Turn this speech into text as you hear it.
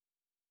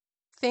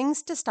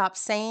Things to stop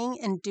saying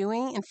and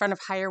doing in front of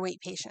higher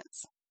weight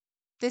patients.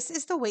 This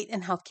is the Weight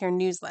and Healthcare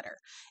newsletter.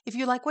 If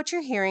you like what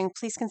you're hearing,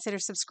 please consider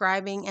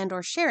subscribing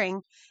and/or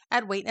sharing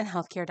at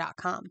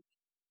weightandhealthcare.com.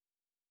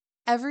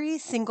 Every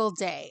single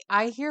day,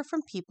 I hear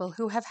from people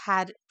who have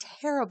had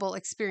terrible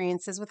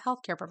experiences with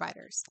healthcare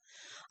providers.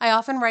 I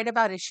often write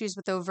about issues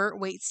with overt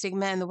weight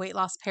stigma and the weight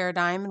loss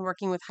paradigm and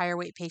working with higher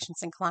weight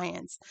patients and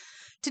clients.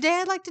 Today,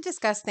 I'd like to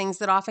discuss things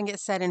that often get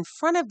said in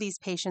front of these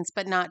patients,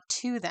 but not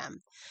to them.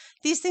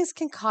 These things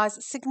can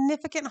cause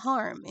significant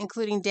harm,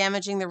 including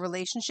damaging the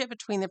relationship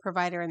between the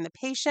provider and the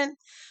patient,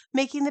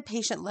 making the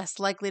patient less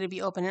likely to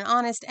be open and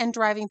honest, and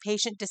driving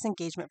patient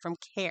disengagement from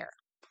care.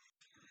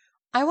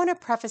 I want to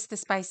preface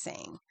this by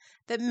saying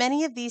that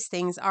many of these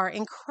things are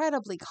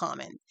incredibly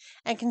common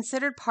and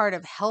considered part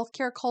of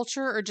healthcare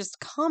culture or just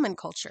common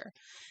culture.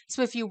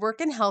 So if you work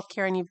in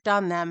healthcare and you've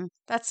done them,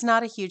 that's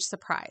not a huge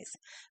surprise.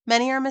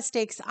 Many are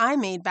mistakes I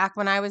made back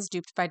when I was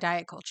duped by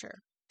diet culture.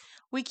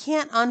 We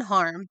can't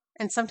unharm,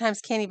 and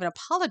sometimes can't even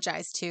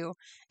apologize to,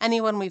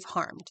 anyone we've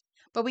harmed,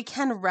 but we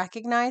can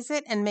recognize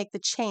it and make the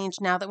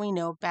change now that we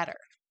know better.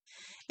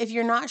 If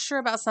you're not sure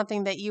about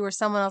something that you or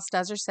someone else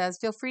does or says,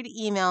 feel free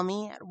to email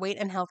me at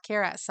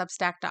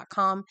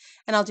weightandhealthcare@substack.com,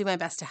 and I'll do my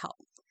best to help.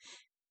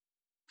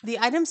 The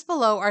items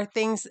below are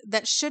things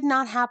that should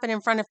not happen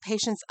in front of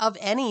patients of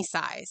any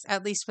size,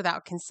 at least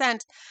without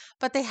consent,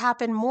 but they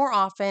happen more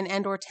often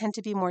and/or tend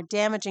to be more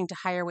damaging to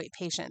higher weight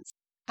patients.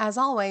 As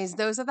always,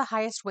 those of the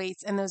highest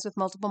weights and those with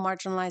multiple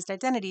marginalized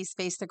identities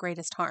face the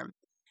greatest harm.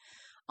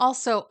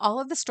 Also, all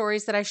of the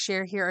stories that I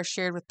share here are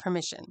shared with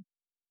permission.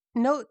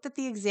 Note that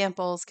the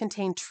examples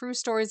contain true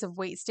stories of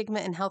weight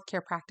stigma in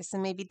healthcare practice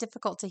and may be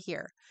difficult to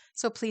hear,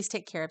 so please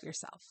take care of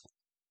yourself.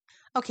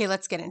 Okay,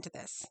 let's get into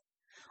this.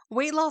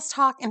 Weight loss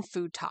talk and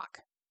food talk.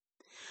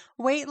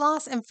 Weight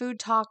loss and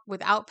food talk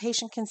without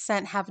patient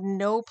consent have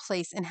no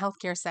place in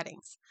healthcare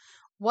settings.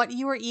 What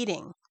you are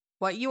eating,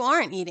 what you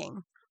aren't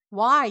eating,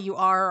 why you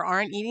are or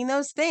aren't eating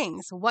those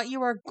things, what you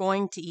are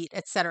going to eat,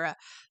 etc.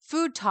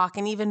 Food talk,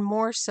 and even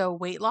more so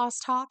weight loss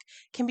talk,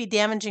 can be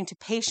damaging to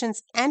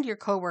patients and your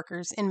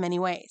coworkers in many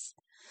ways.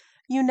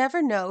 You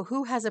never know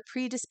who has a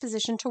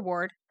predisposition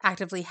toward,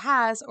 actively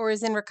has, or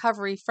is in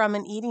recovery from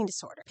an eating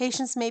disorder.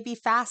 Patients may be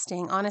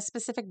fasting, on a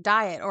specific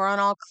diet, or on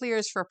all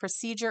clears for a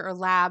procedure or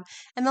lab,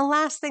 and the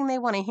last thing they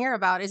want to hear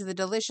about is the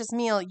delicious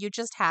meal you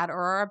just had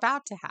or are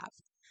about to have.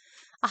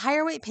 A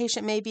higher weight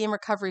patient may be in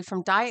recovery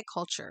from diet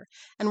culture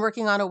and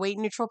working on a weight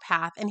neutral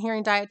path, and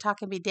hearing diet talk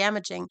can be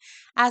damaging,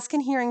 as can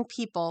hearing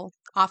people,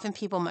 often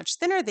people much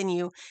thinner than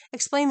you,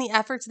 explain the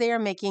efforts they are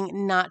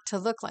making not to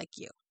look like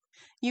you.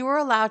 You are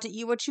allowed to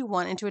eat what you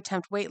want and to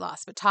attempt weight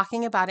loss, but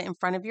talking about it in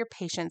front of your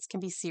patients can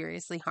be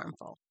seriously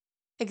harmful.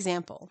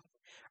 Example: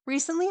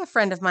 recently a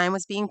friend of mine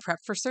was being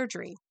prepped for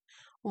surgery.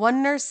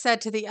 One nurse said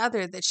to the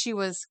other that she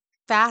was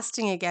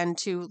fasting again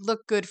to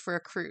look good for a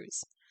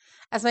cruise.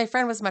 As my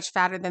friend was much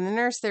fatter than the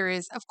nurse, there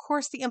is, of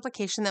course, the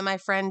implication that my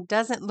friend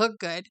doesn't look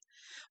good.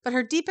 But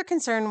her deeper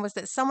concern was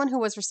that someone who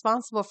was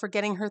responsible for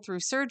getting her through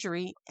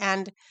surgery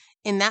and,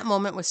 in that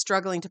moment, was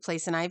struggling to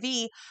place an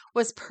IV,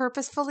 was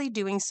purposefully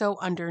doing so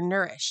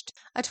undernourished.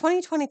 A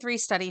 2023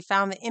 study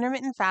found that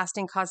intermittent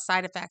fasting caused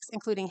side effects,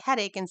 including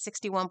headache in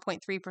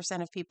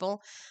 61.3% of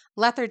people,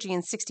 lethargy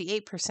in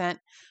 68%,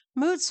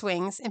 mood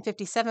swings in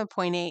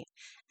 57.8%,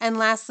 and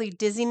lastly,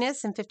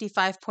 dizziness in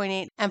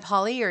 55.8%, and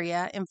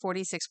polyuria in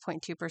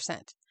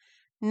 46.2%.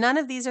 None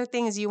of these are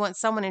things you want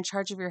someone in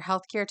charge of your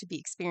healthcare to be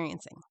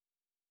experiencing.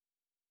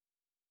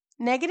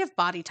 Negative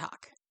body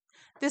talk.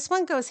 This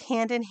one goes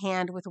hand in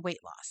hand with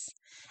weight loss.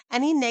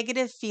 Any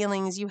negative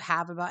feelings you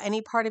have about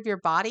any part of your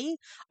body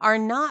are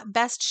not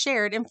best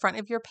shared in front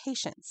of your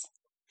patients.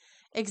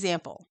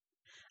 Example: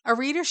 a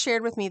reader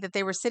shared with me that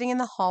they were sitting in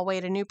the hallway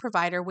at a new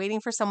provider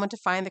waiting for someone to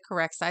find the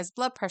correct size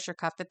blood pressure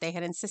cuff that they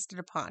had insisted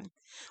upon,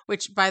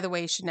 which, by the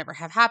way, should never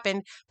have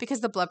happened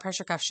because the blood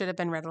pressure cuff should have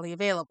been readily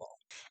available.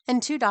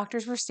 And two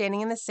doctors were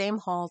standing in the same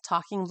hall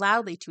talking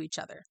loudly to each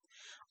other.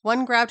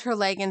 One grabbed her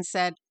leg and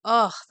said,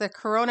 "Ugh, the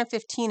Corona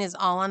 15 is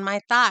all on my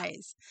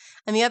thighs."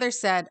 And the other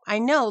said, "I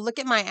know, look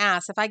at my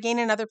ass. If I gain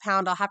another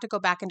pound, I'll have to go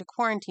back into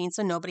quarantine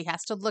so nobody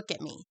has to look at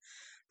me."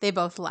 They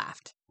both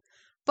laughed.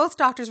 Both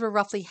doctors were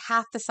roughly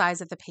half the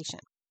size of the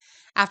patient.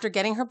 After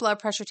getting her blood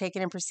pressure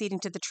taken and proceeding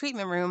to the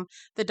treatment room,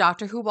 the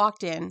doctor who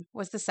walked in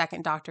was the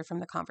second doctor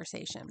from the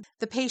conversation.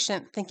 The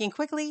patient, thinking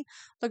quickly,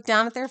 looked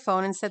down at their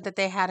phone and said that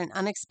they had an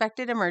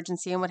unexpected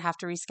emergency and would have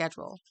to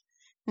reschedule.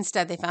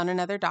 Instead, they found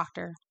another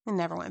doctor and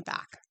never went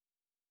back.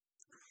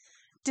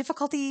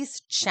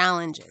 Difficulties,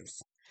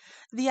 challenges.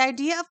 The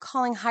idea of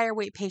calling higher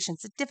weight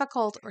patients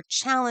difficult or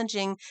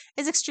challenging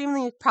is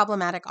extremely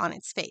problematic on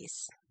its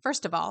face.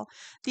 First of all,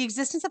 the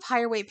existence of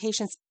higher weight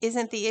patients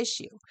isn't the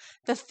issue.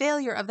 The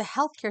failure of the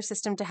healthcare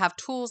system to have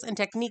tools and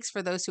techniques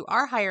for those who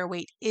are higher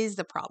weight is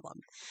the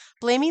problem.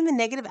 Blaming the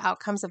negative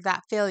outcomes of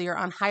that failure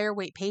on higher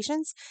weight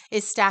patients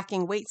is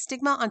stacking weight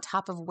stigma on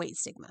top of weight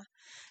stigma.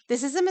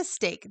 This is a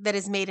mistake that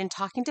is made in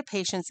talking to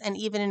patients and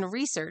even in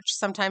research,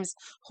 sometimes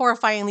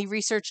horrifyingly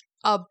research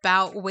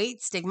about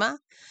weight stigma,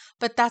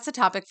 but that's a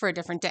topic for a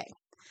different day.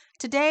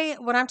 Today,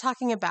 what I'm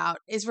talking about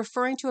is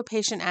referring to a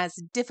patient as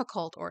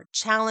difficult or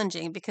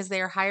challenging because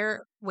they are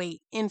higher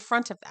weight in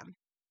front of them.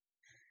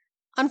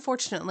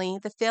 Unfortunately,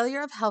 the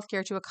failure of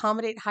healthcare to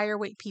accommodate higher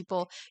weight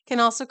people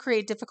can also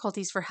create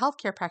difficulties for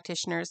healthcare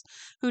practitioners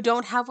who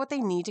don't have what they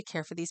need to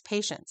care for these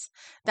patients.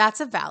 That's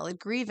a valid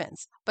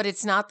grievance, but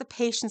it's not the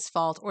patient's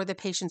fault or the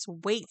patient's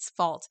weight's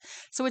fault,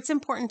 so it's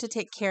important to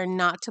take care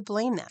not to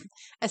blame them,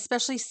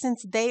 especially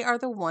since they are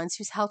the ones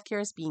whose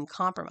healthcare is being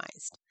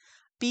compromised.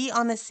 Be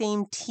on the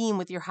same team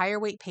with your higher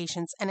weight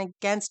patients and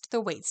against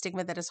the weight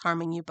stigma that is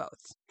harming you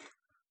both.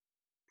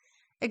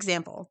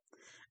 Example.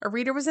 A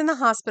reader was in the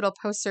hospital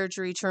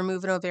post-surgery to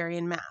remove an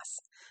ovarian mass.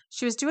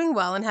 She was doing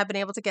well and had been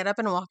able to get up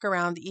and walk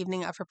around the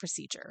evening of her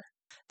procedure.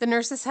 The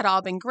nurses had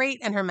all been great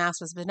and her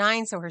mass was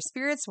benign, so her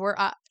spirits were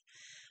up.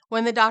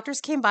 When the doctors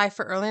came by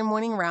for early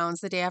morning rounds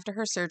the day after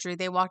her surgery,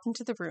 they walked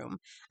into the room,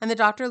 and the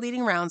doctor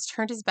leading rounds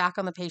turned his back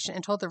on the patient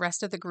and told the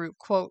rest of the group,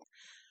 quote,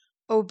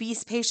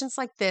 "Obese patients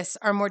like this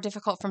are more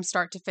difficult from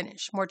start to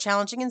finish, more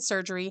challenging in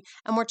surgery,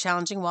 and more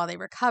challenging while they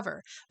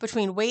recover.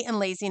 Between weight and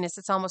laziness,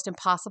 it's almost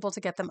impossible to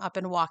get them up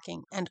and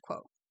walking," end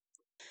quote.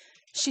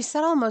 She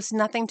said almost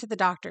nothing to the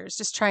doctors,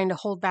 just trying to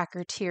hold back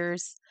her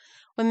tears.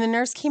 When the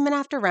nurse came in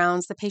after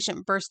rounds, the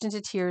patient burst into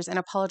tears and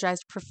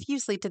apologized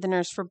profusely to the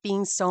nurse for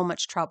being so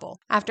much trouble.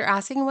 After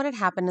asking what had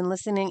happened and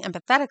listening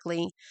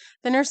empathetically,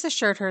 the nurse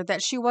assured her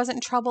that she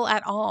wasn't trouble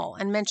at all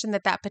and mentioned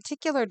that that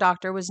particular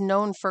doctor was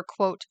known for,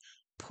 quote,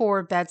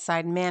 "poor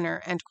bedside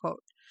manner," end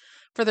quote.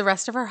 For the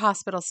rest of her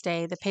hospital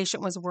stay, the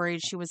patient was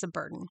worried she was a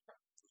burden.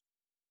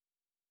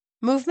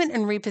 Movement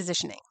and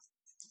repositioning.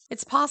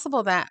 It's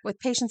possible that, with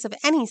patients of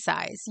any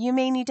size, you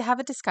may need to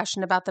have a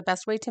discussion about the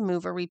best way to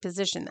move or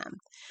reposition them.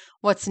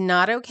 What's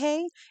not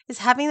okay is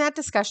having that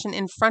discussion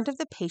in front of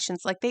the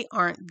patients like they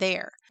aren't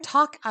there.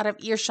 Talk out of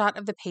earshot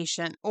of the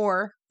patient,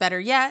 or, better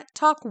yet,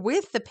 talk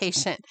with the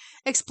patient.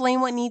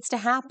 Explain what needs to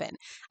happen.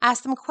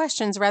 Ask them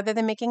questions rather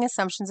than making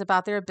assumptions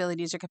about their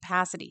abilities or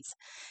capacities.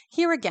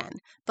 Here again,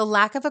 the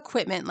lack of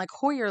equipment like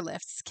Hoyer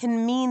lifts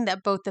can mean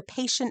that both the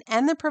patient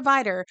and the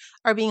provider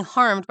are being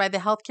harmed by the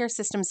healthcare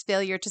system's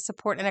failure to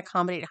support and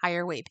accommodate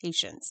higher weight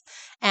patients.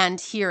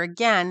 And here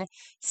again,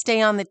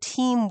 stay on the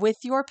team with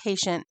your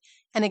patient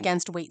and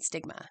against weight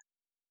stigma.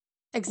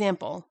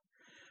 Example.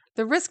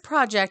 The Risk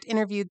Project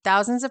interviewed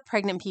thousands of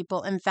pregnant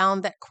people and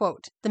found that,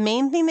 quote, "the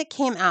main thing that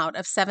came out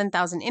of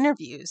 7,000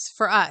 interviews,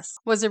 for us,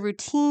 was a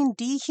routine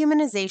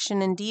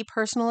dehumanization and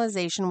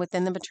depersonalization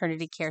within the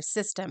maternity care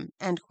system,"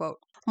 end quote.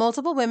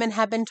 Multiple women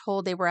had been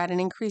told they were at an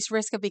increased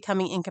risk of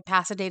becoming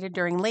incapacitated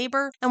during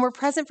labor and were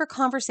present for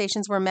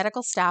conversations where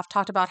medical staff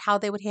talked about how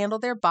they would handle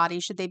their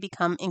bodies should they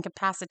become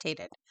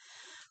incapacitated.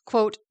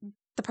 Quote,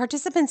 "The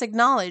participants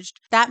acknowledged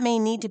that may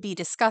need to be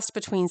discussed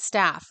between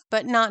staff,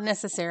 but not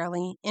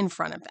necessarily in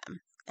front of them,"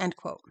 end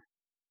quote.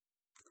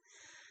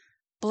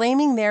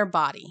 Blaming their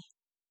body.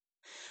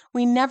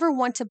 We never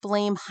want to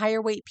blame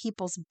higher weight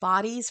people's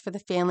bodies for the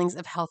failings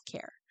of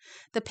healthcare.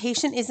 The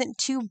patient isn't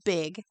too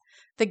big.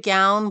 The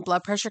gown,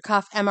 blood pressure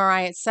cuff,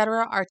 MRI,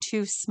 etc. are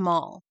too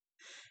small.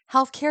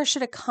 Healthcare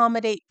should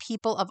accommodate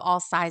people of all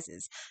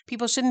sizes.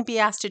 People shouldn't be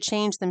asked to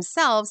change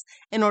themselves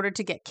in order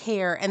to get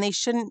care, and they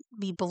shouldn't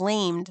be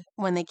blamed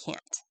when they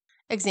can't.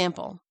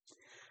 Example.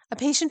 A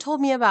patient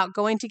told me about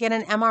going to get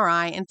an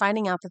MRI and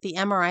finding out that the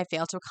MRI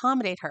failed to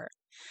accommodate her.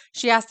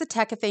 She asked the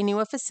tech if they knew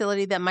a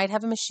facility that might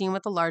have a machine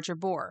with a larger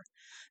bore.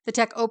 The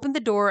tech opened the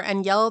door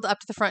and yelled up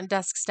to the front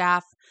desk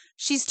staff,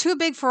 "She's too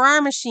big for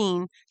our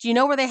machine. Do you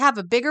know where they have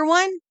a bigger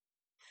one?"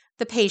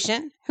 The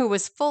patient, who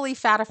was fully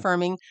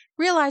fat-affirming,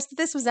 realized that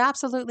this was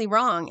absolutely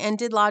wrong and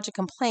did lodge a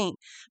complaint,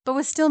 but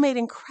was still made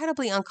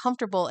incredibly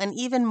uncomfortable and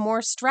even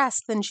more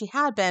stressed than she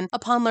had been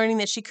upon learning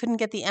that she couldn't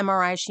get the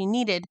MRI she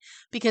needed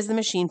because the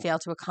machine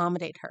failed to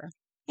accommodate her.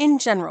 In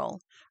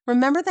general,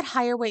 remember that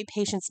higher weight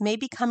patients may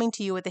be coming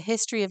to you with a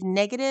history of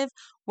negative,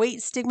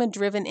 weight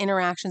stigma-driven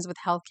interactions with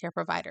healthcare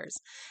providers,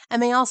 and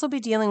may also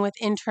be dealing with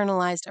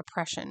internalized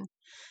oppression.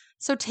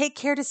 So take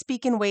care to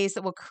speak in ways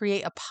that will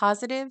create a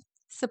positive,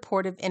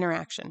 supportive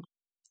interaction.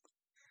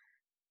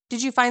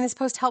 Did you find this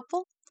post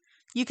helpful?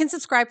 You can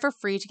subscribe for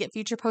free to get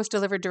future posts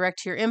delivered direct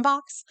to your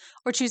inbox,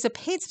 or choose a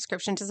paid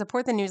subscription to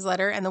support the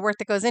newsletter and the work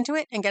that goes into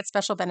it and get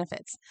special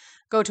benefits.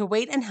 Go to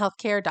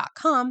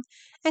weightandhealthcare.com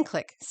and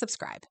click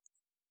subscribe.